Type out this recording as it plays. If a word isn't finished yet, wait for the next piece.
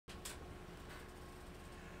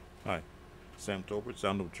Hi, Sam Tolbert,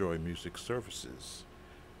 Sound of Joy Music Services.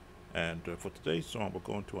 And for today's song, we're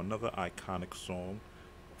going to another iconic song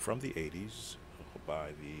from the 80s by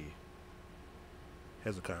the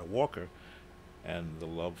Hezekiah Walker and the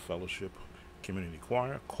Love Fellowship Community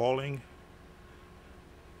Choir, Calling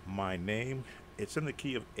My Name. It's in the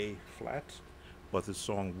key of A flat, but the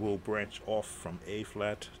song will branch off from A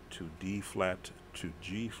flat to D flat to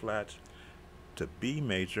G flat to B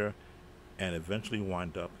major and eventually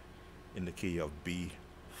wind up in the key of B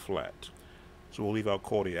flat. So we'll leave our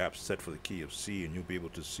chord app set for the key of C, and you'll be able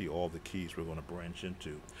to see all the keys we're going to branch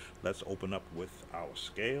into. Let's open up with our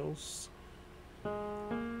scales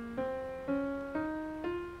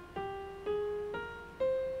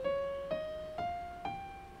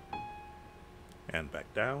and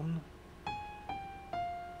back down.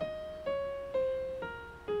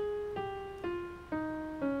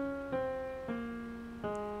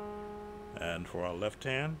 And for our left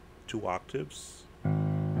hand, 2 octaves.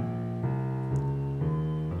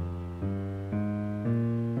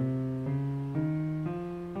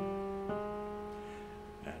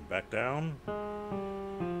 And back down.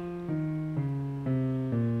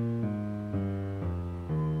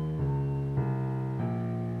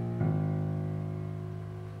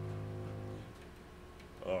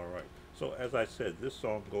 All right. So as I said, this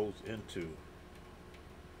song goes into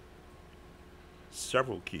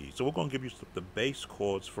several keys. So we're going to give you the bass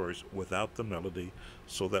chords first without the melody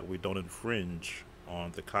so that we don't infringe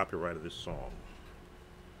on the copyright of this song.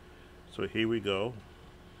 So here we go.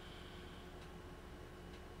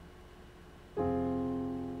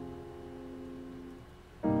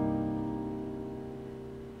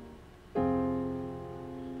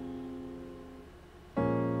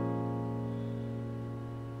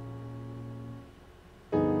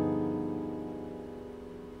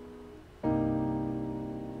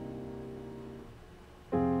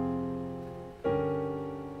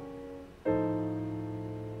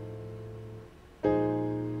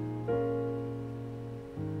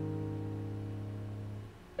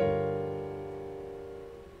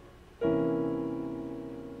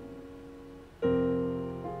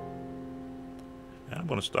 And I'm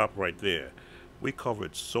going to stop right there. We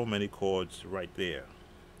covered so many chords right there.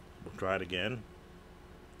 We'll try it again.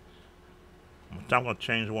 I'm going to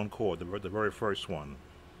change one chord, the very first one.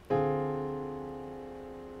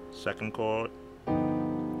 Second chord.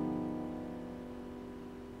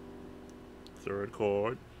 Third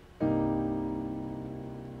chord.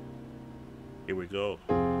 Here we go.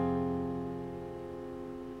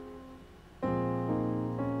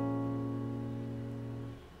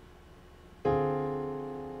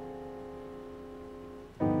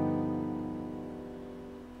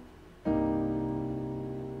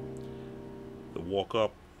 The walk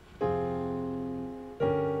up.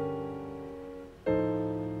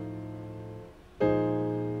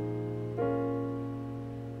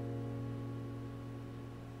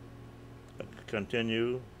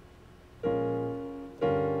 Continue.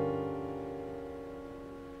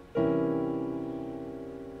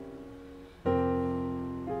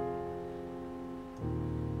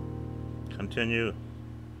 Continue.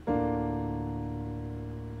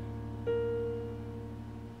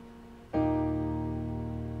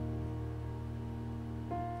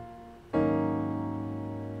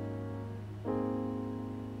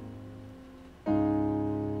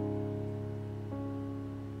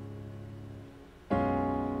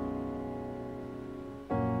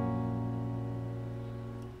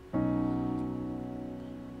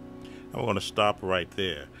 And we're going to stop right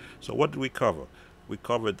there. So what did we cover? We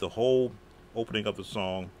covered the whole opening of the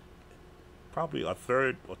song, probably a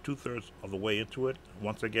third or 2/3 of the way into it.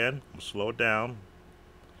 Once again, I'm going to slow it down.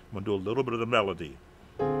 I'm going to do a little bit of the melody.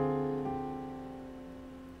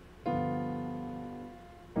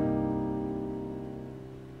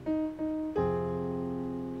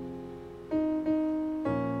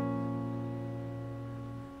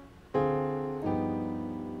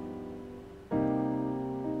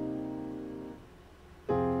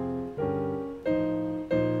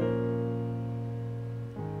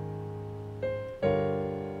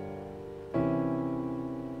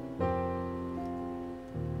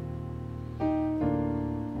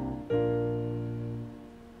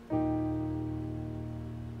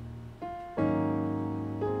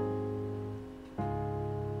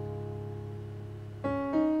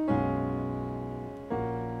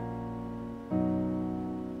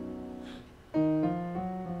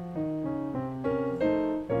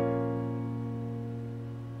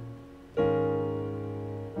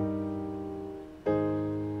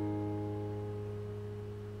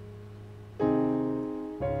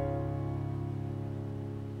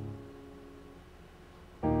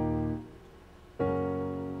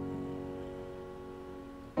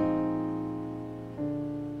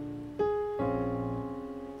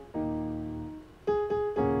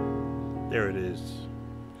 There it is.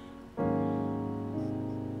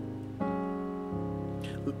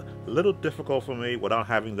 A little difficult for me without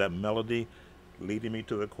having that melody leading me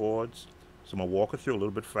to the chords. So I'm going to walk it through a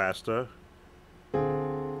little bit faster.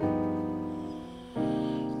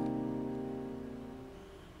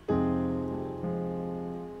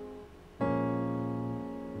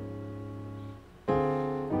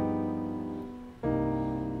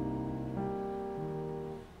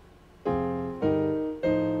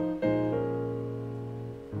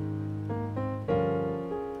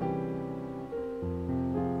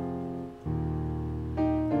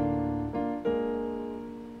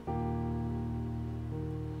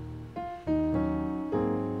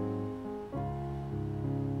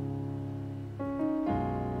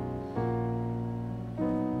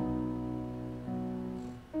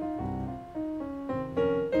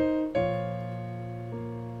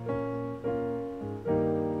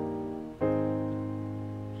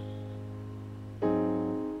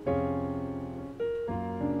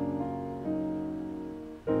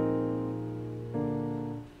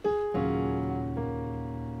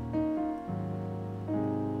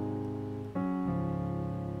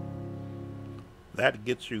 That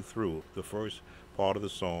gets you through the first part of the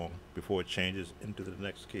song before it changes into the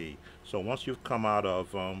next key. So once you've come out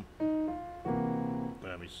of,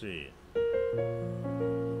 let me see.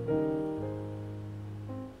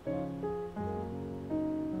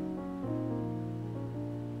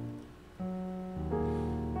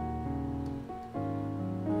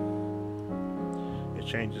 It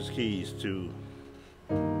changes keys to,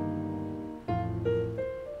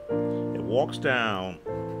 it walks down.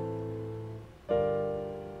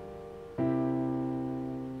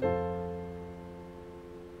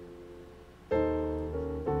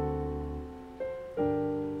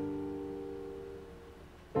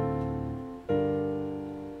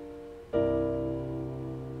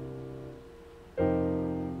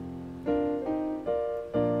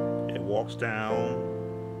 Walks down.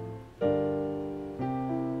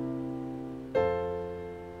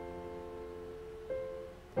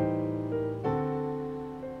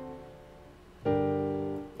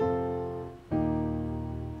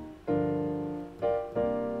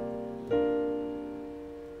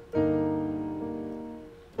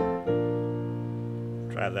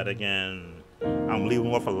 Try that again. I'm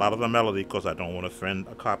leaving off a lot of the melody because I don't want to offend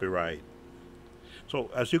a copyright.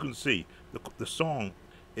 So as you can see, the song,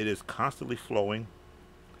 it is constantly flowing.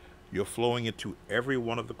 You're flowing into every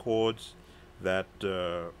one of the chords that's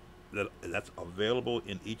available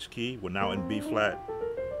in each key. We're now in B flat,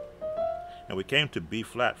 and we came to B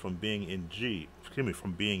flat from being in G. Excuse me,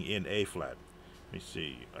 from being in A flat. Let me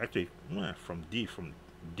see. Actually, from D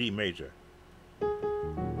major.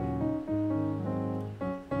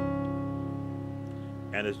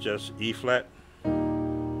 And it's just E flat.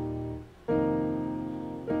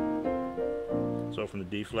 So from the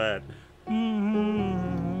D flat,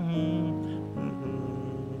 and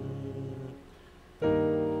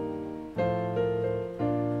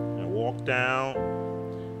walk down.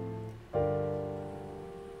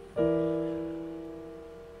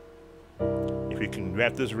 If you can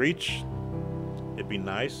grab this reach, it'd be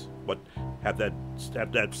nice, but have that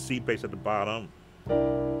C bass at the bottom.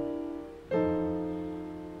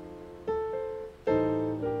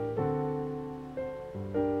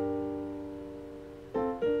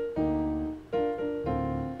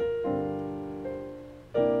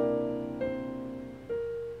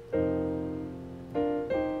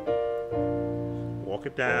 Walk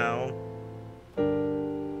it down.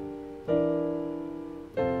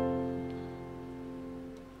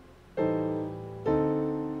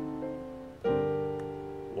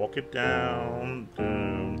 Walk it down.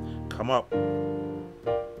 Come up.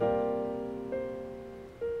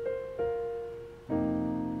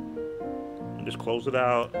 And just close it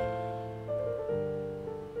out.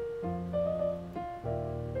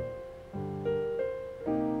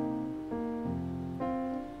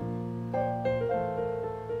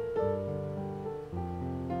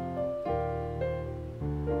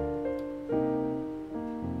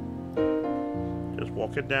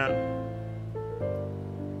 Walk it down.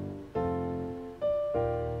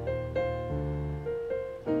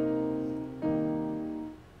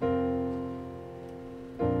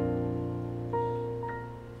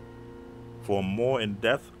 For a more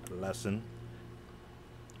in-depth lesson,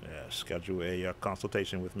 schedule a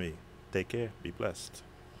consultation with me. Take care. Be blessed.